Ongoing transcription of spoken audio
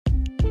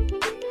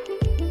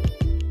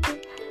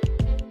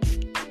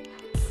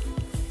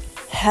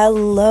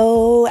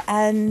Hello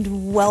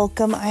and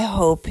welcome. I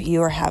hope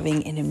you are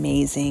having an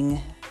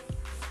amazing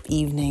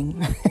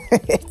evening.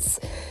 It's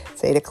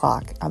 8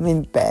 o'clock. I'm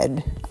in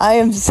bed. I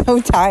am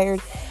so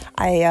tired.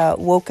 I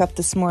woke up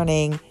this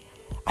morning.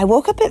 I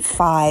woke up at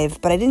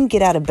 5, but I didn't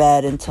get out of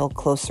bed until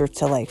closer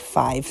to like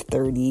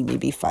 5:30,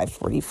 maybe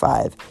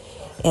 5:45.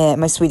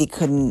 And my sweetie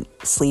couldn't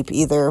sleep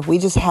either. We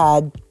just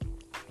had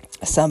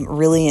some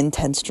really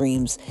intense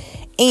dreams.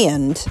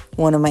 And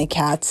one of my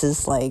cats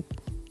is like,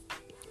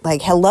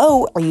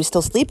 hello, are you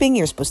still sleeping?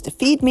 You're supposed to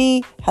feed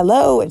me.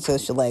 Hello. And so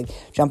she'll like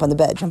jump on the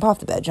bed, jump off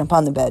the bed, jump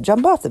on the bed,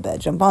 jump off the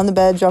bed, jump on the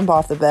bed, jump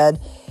off the bed.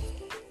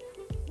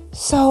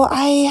 So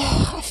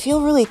I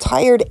feel really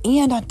tired.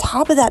 And on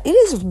top of that, it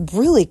is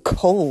really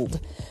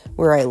cold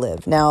where I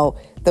live. Now,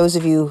 those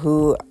of you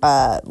who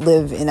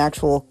live in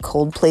actual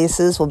cold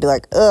places will be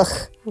like,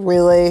 ugh,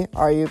 really?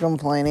 Are you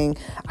complaining?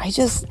 I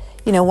just,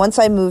 once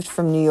I moved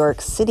from New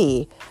York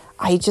City,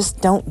 I just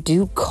don't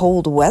do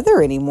cold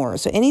weather anymore.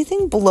 So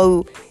anything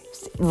below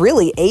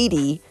really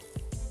 80,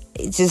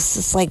 it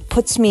just like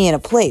puts me in a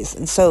place.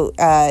 And so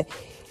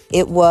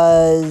it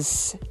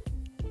was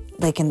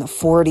like in the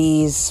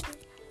 40s,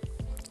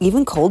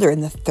 even colder in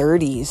the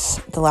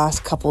 30s the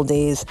last couple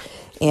days.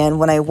 And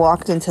when I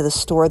walked into the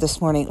store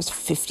this morning, it was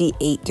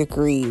 58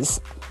 degrees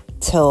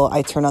till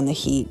I turned on the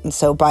heat. And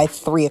so by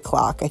 3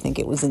 o'clock, I think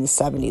it was in the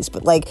 70s.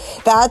 But like,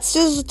 that's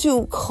just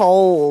too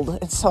cold.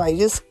 And so I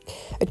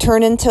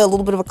turned into a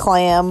little bit of a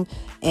clam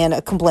and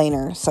a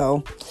complainer.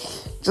 So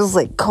just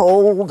like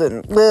cold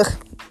and ugh.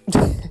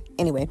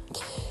 Anyway,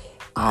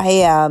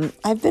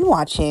 I've been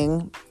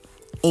watching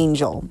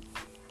Angel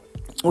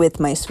with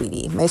my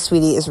sweetie. My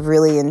sweetie is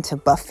really into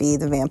Buffy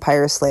the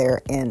Vampire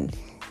Slayer and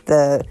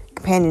the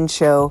companion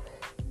show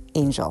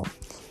Angel.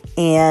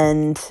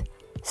 And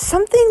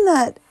something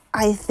that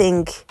I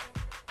think,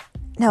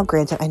 now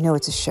granted, I know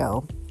it's a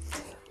show.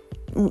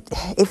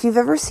 If you've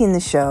ever seen the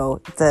show,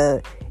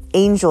 the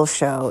Angel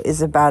show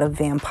is about a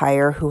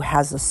vampire who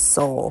has a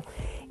soul.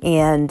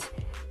 And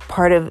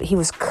he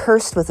was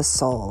cursed with a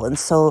soul. And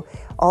so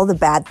all the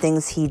bad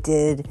things he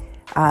did,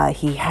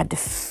 he had to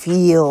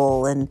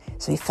feel. And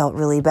so he felt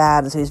really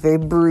bad. And so he's very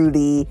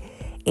broody.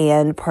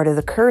 And part of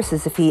the curse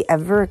is if he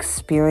ever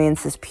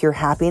experiences pure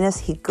happiness,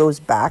 he goes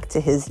back to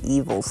his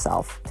evil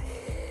self.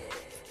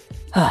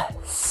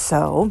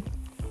 So,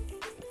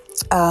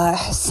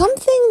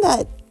 something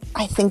that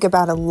I think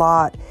about a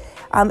lot,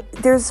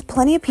 there's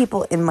plenty of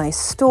people in my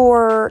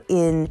store,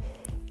 in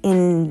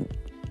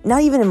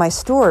not even in my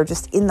store,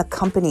 just in the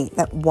company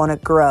that want to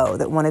grow,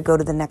 that want to go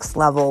to the next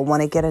level,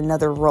 want to get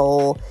another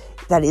role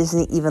that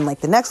isn't even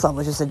like the next level,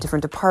 it's just a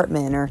different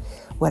department or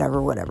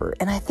whatever.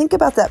 And I think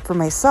about that for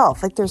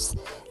myself. Like there's,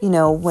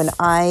 when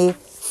I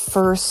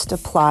first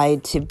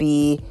applied to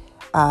be,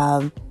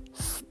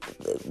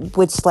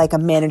 what's like a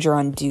manager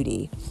on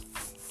duty.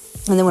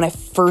 And then when I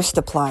first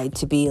applied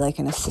to be like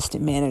an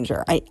assistant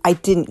manager, I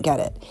didn't get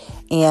it.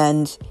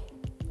 And,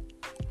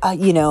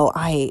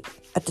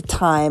 at the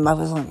time I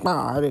was like,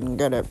 I didn't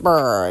get it.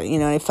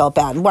 And I felt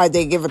bad. And why'd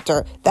they give it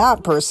to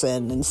that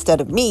person instead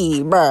of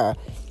me?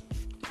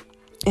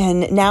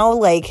 And now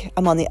like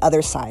I'm on the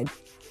other side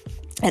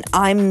and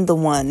I'm the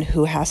one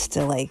who has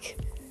to like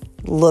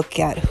look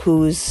at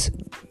who's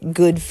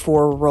good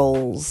for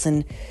roles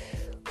and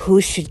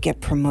who should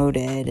get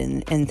promoted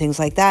and things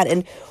like that.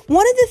 And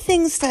one of the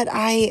things that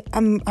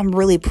I'm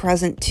really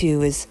present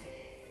to is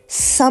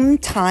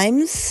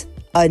sometimes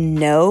a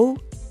no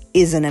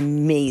is an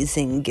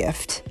amazing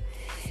gift.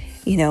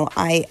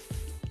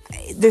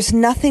 There's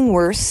nothing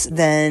worse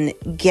than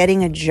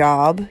getting a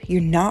job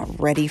you're not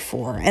ready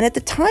for. And at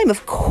the time,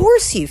 of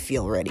course you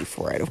feel ready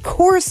for it. Of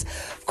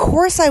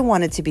course I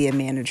wanted to be a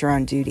manager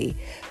on duty.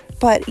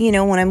 But,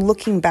 when I'm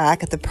looking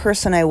back at the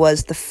person I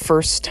was the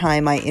first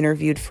time I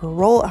interviewed for a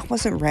role, I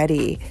wasn't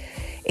ready.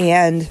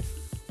 And,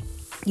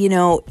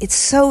 it's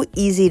so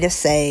easy to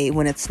say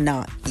when it's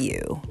not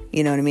you.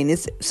 You know what I mean?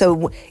 It's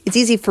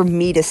easy for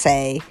me to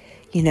say,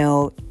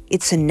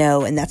 it's a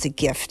no and that's a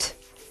gift,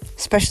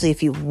 especially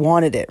if you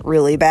wanted it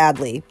really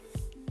badly.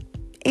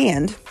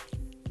 And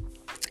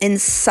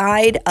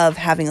inside of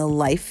having a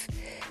life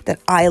that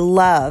I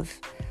love,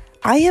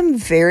 I am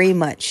very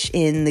much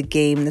in the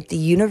game that the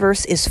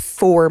universe is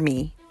for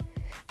me.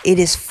 It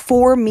is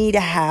for me to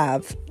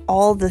have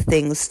all the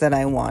things that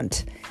I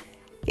want.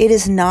 It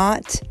is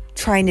not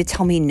trying to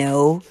tell me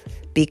no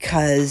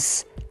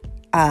because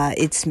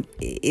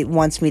it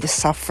wants me to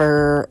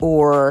suffer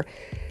or,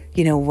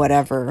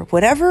 whatever.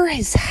 Whatever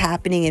is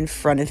happening in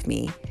front of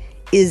me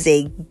is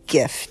a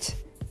gift,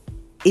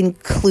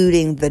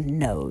 including the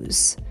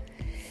no's.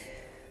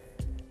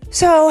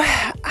 So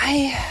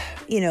I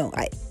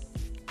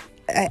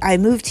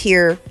moved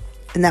here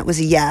and that was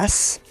a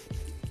yes,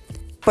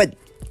 but,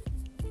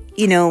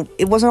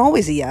 it wasn't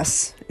always a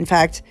yes. In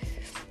fact,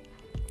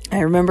 I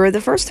remember the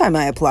first time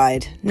I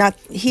applied, not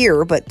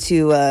here, but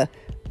to,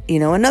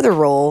 another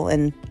role,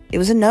 and it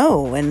was a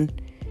no, and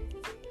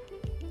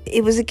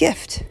it was a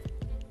gift.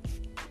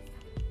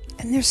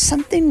 And there's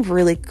something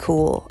really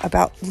cool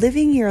about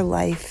living your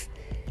life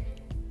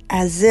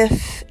as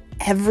if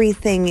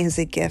everything is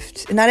a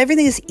gift. And not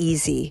everything is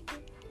easy,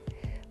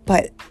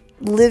 but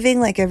living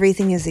like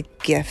everything is a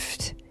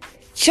gift.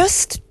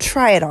 Just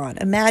try it on.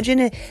 Imagine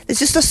it's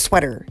just a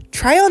sweater.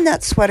 Try on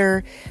that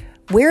sweater,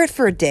 wear it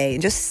for a day,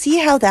 and just see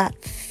how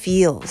that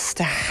feels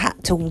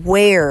to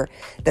wear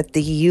that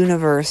the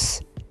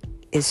universe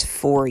is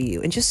for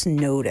you. And just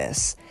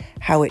notice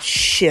how it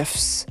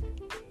shifts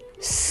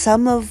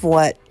some of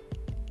what,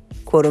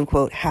 quote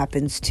unquote,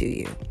 happens to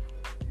you.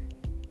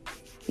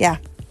 Yeah.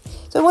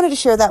 So I wanted to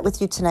share that with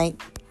you tonight,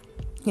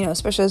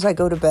 especially as I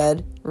go to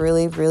bed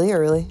really, really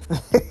early.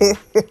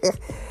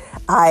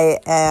 I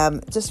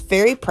am just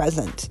very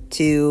present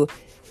to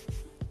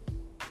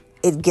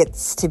it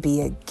gets to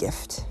be a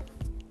gift.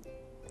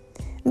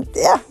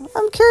 Yeah,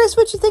 I'm curious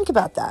what you think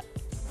about that.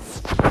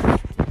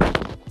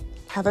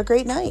 Have a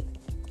great night.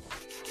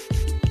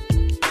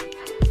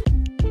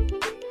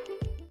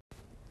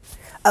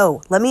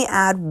 Oh, let me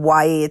add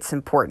why it's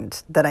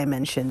important that I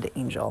mentioned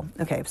Angel.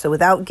 Okay, so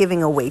without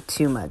giving away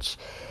too much,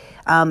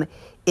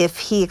 if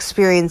he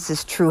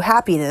experiences true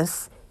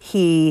happiness,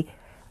 he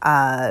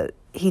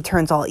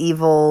turns all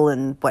evil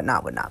and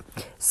whatnot.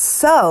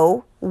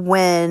 So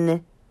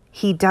when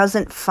he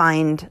doesn't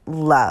find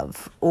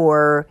love,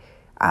 or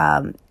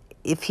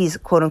if he's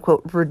quote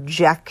unquote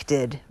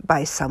rejected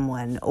by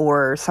someone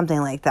or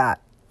something like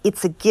that,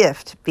 it's a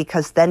gift,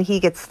 because then he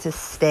gets to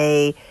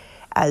stay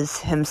as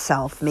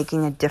himself,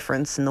 making a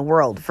difference in the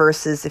world,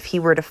 versus if he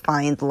were to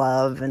find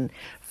love and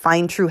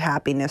find true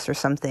happiness or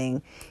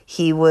something,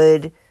 he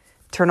would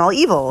turn all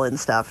evil and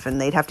stuff,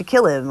 and they'd have to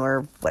kill him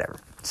or whatever.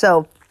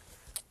 So,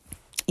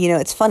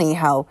 it's funny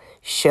how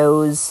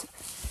shows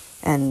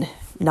and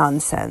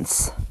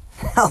nonsense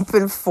help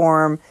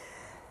inform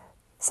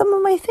some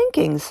of my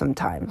thinking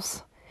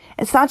sometimes.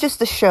 It's not just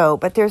the show,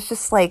 but there's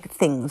just like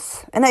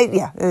things. And I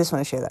just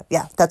want to share that.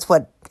 Yeah, that's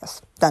what,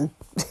 yes, done.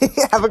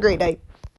 Have a great night.